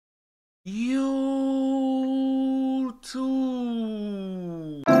YouTube.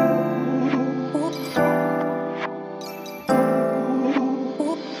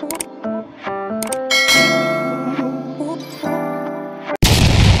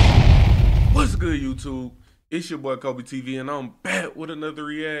 What's good, YouTube? It's your boy Kobe TV, and I'm back with another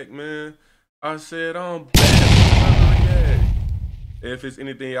react, man. I said I'm back with another react. If it's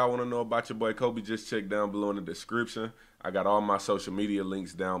anything y'all want to know about your boy Kobe, just check down below in the description. I got all my social media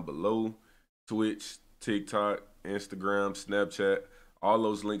links down below. Twitch, TikTok, Instagram, Snapchat. All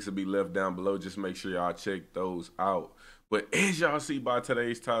those links will be left down below. Just make sure y'all check those out. But as y'all see by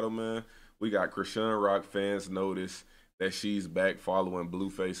today's title, man, we got Chrisean Rock fans notice that she's back following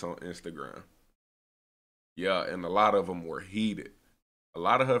Blueface on Instagram. Yeah, and a lot of them were heated. A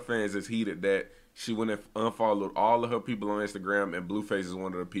lot of her fans is heated that she went and unfollowed all of her people on Instagram, and Blueface is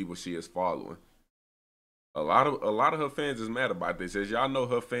one of the people she is following. A lot of her fans is mad about this. As y'all know,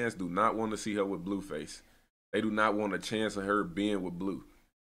 her fans do not want to see her with Blueface. They do not want a chance of her being with Blue.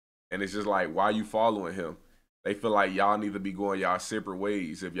 And it's just like, why you following him? They feel like y'all need to be going y'all separate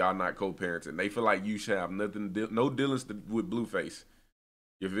ways if y'all not co-parenting. They feel like you should have no dealings with Blueface.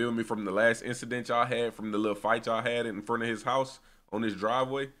 You feel me? From the last incident y'all had, from the little fight y'all had in front of his house on his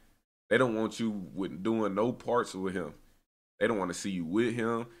driveway, they don't want you doing no parts with him. They don't want to see you with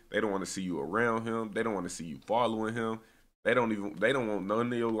him. They don't want to see you around him. They don't want to see you following him. They don't want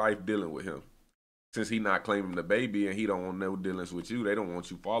none of your life dealing with him. Since he not claiming the baby and he don't want no dealings with you, they don't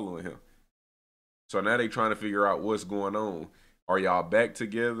want you following him. So now they trying to figure out what's going on. Are y'all back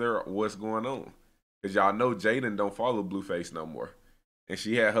together? What's going on? Because y'all know Jaden don't follow Blueface no more. And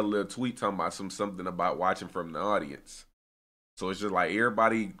she had her little tweet talking about something about watching from the audience. So it's just like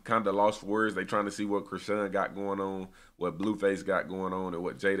everybody kind of lost words. They trying to see what Chrisean got going on, what Blueface got going on, and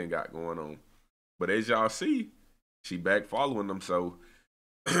what Jaden got going on. But as y'all see, she back following them. So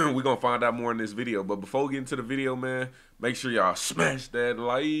we're going to find out more in this video. But before we get into the video, man, make sure y'all smash that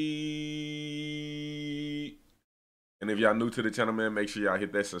like. And if y'all new to the channel, man, make sure y'all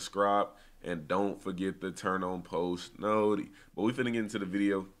hit that subscribe. And don't forget to turn on post noti. But we finna get into the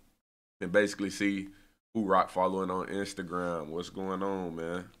video and basically see who Rock following on Instagram. What's going on,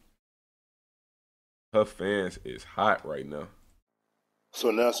 man? Her fans is hot right now.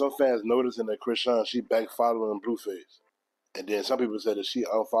 So now some fans noticing that Chrisean, she back following Blueface. And then some people said that she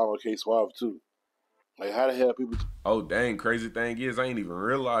unfollowed K Suave too. Like, how the hell people... Oh, dang, crazy thing is, I ain't even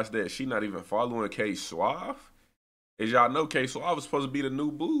realized that she not even following K Suave. As y'all know, K Suave was supposed to be the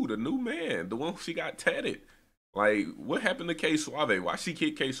new boo, the new man, the one she got tatted. Like, what happened to K Suave? Why she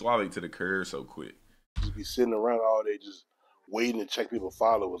kicked K Suave to the curb so quick? Just be sitting around all day just waiting to check people's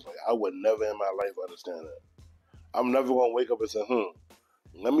followers. Like, I would never in my life understand that. I'm never going to wake up and say,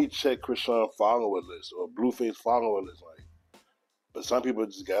 let me check Chrisean follower list or Blueface follower list. Like, but some people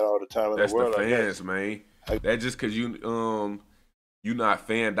just got all the time in That's the world, the I fans, guess. man. That just cause you not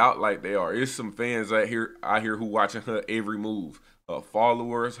fanned out like they are. There's some fans out here who watching her every move. Her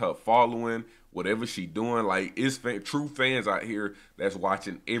followers, her following, whatever she doing. Like, it's true fans out here that's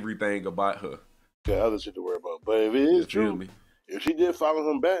watching everything about her. Got other shit to worry about. But if it is true, if she did follow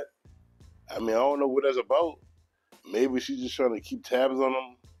him back, I mean, I don't know what that's about. Maybe she's just trying to keep tabs on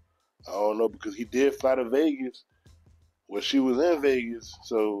him. I don't know, because he did fly to Vegas when she was in Vegas.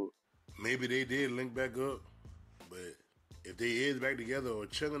 So maybe they did link back up. But if they is back together or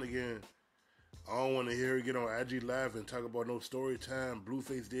chilling again, I don't want to hear her get on IG Live and talk about no story time.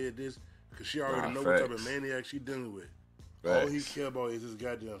 Blueface did this, because she already know what type of maniac she dealing with. All he care about is his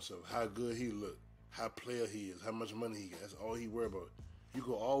goddamn self. How good he look, how player he is, how much money he got. That's all he worry about. You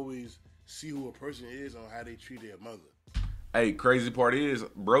can always see who a person is on how they treat their mother. Hey, crazy part is,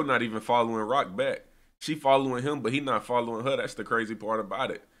 bro not even following Rock back. She following him, but he not following her. That's the crazy part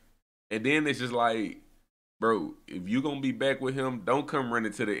about it. And then it's just like, bro, if you gonna be back with him, don't come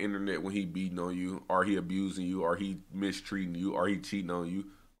running to the internet when he beating on you, or he abusing you, or he mistreating you, or he cheating on you,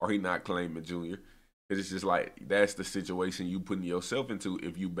 or he not claiming Junior. Cause it's just like, that's the situation you putting yourself into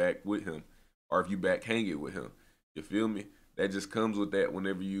if you back with him, or if you back hanging with him. You feel me? That just comes with that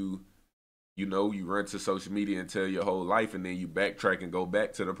whenever you run to social media and tell your whole life, and then you backtrack and go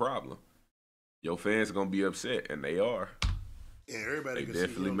back to the problem. Your fans gonna be upset, and they are. And everybody can see he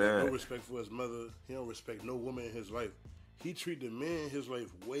don't got no respect for his mother. He don't respect no woman in his life. He treat the men in his life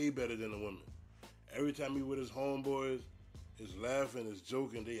way better than the women. Every time he with his homeboys, his laughing, his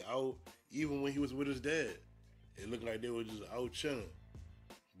joking, they out. Even when he was with his dad, it looked like they were just out chilling.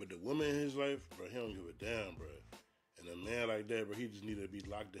 But the woman in his life, bro, he don't give a damn, bro. And a man like that, bro, he just need to be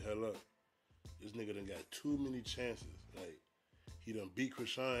locked the hell up. This nigga done got too many chances. Like, he done beat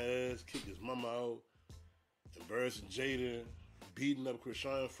Chrisean ass, kicked his mama out, embarrassing Jaden, beating up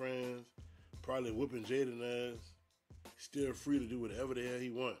Chrisean friends, probably whooping Jaden ass. Still free to do whatever the hell he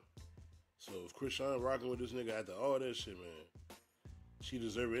want. So if Chrisean rocking with this nigga after all that shit, man, she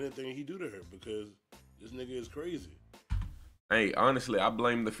deserve anything he do to her because this nigga is crazy. Hey, honestly, I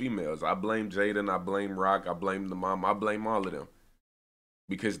blame the females. I blame Jaden. I blame Rock. I blame the mom. I blame all of them.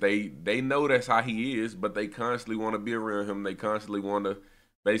 Because they know that's how he is, but they constantly want to be around him. They constantly want to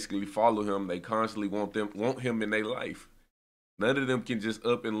basically follow him. They constantly want him in their life. None of them can just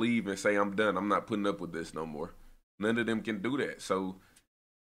up and leave and say, I'm done. I'm not putting up with this no more. None of them can do that. So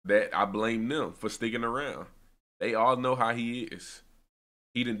that I blame them for sticking around. They all know how he is.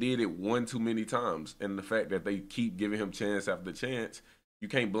 He done did it one too many times. And the fact that they keep giving him chance after chance, you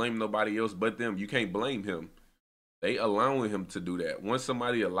can't blame nobody else but them. You can't blame him. They allowing him to do that. Once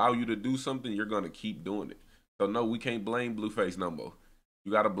somebody allow you to do something, you're going to keep doing it. So, no, we can't blame Blueface no more.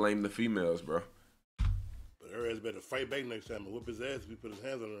 You got to blame the females, bro. But her ass better fight back next time and whoop his ass if he put his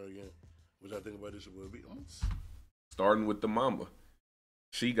hands on her again. Which I think about this will be. Starting with the mama.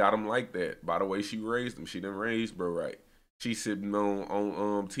 She got him like that. By the way, she raised him. She didn't raise bro right. She sitting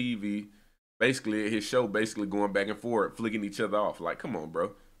on TV, basically at his show, basically going back and forth, flicking each other off. Like, come on,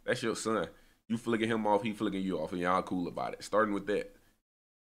 bro. That's your son. You flicking him off, he flicking you off, and y'all cool about it. Starting with that.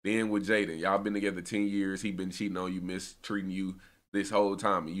 Then with Jaden, y'all been together 10 years. He been cheating on you, mistreating you this whole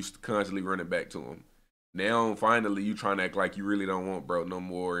time, and you constantly running back to him. Now, finally, you trying to act like you really don't want bro no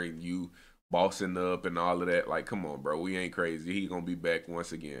more, and you bossing up and all of that. Like, come on, bro. We ain't crazy. He gonna be back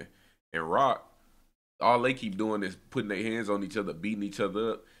once again. And Rock, all they keep doing is putting their hands on each other, beating each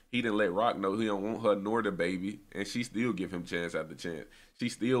other up. He didn't let Rock know he don't want her nor the baby, and she still give him chance after chance. She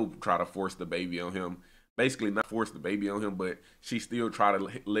still try to force the baby on him. Basically, not force the baby on him, but she still try to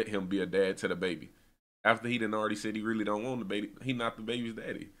let him be a dad to the baby. After he done already said he really don't want the baby, he not the baby's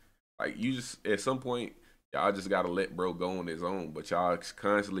daddy. Like, you just, at some point, y'all just got to let bro go on his own. But y'all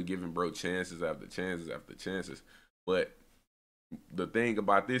constantly giving bro chances after chances after chances. But the thing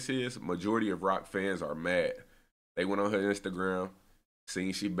about this is, majority of Rock fans are mad. They went on her Instagram,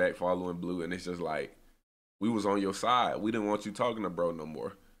 seen she back following Blue, and it's just like, we was on your side. We didn't want you talking to bro no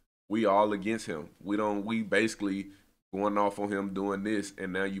more. We all against him. We basically going off on him doing this,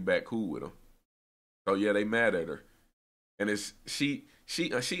 and now you back cool with him. So yeah, they mad at her. And it's she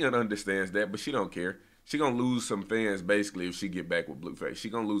understands that, but she don't care. She gonna lose some fans basically if she get back with Blueface. She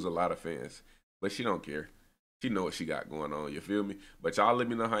gonna lose a lot of fans, but she don't care. She know what she got going on, you feel me? But y'all let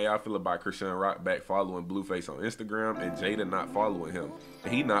me know how y'all feel about Chrisean Rock back following Blueface on Instagram and Jada not following him.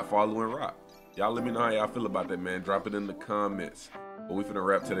 And he not following Rock. Y'all let me know how y'all feel about that, man. Drop it in the comments. But we finna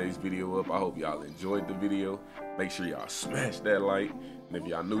wrap today's video up. I hope y'all enjoyed the video. Make sure y'all smash that like. And if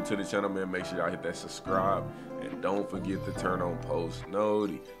y'all new to the channel, man, make sure y'all hit that subscribe. And don't forget to turn on post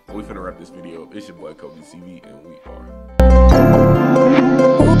noti. But we finna wrap this video up. It's your boy Kobe TV, and we are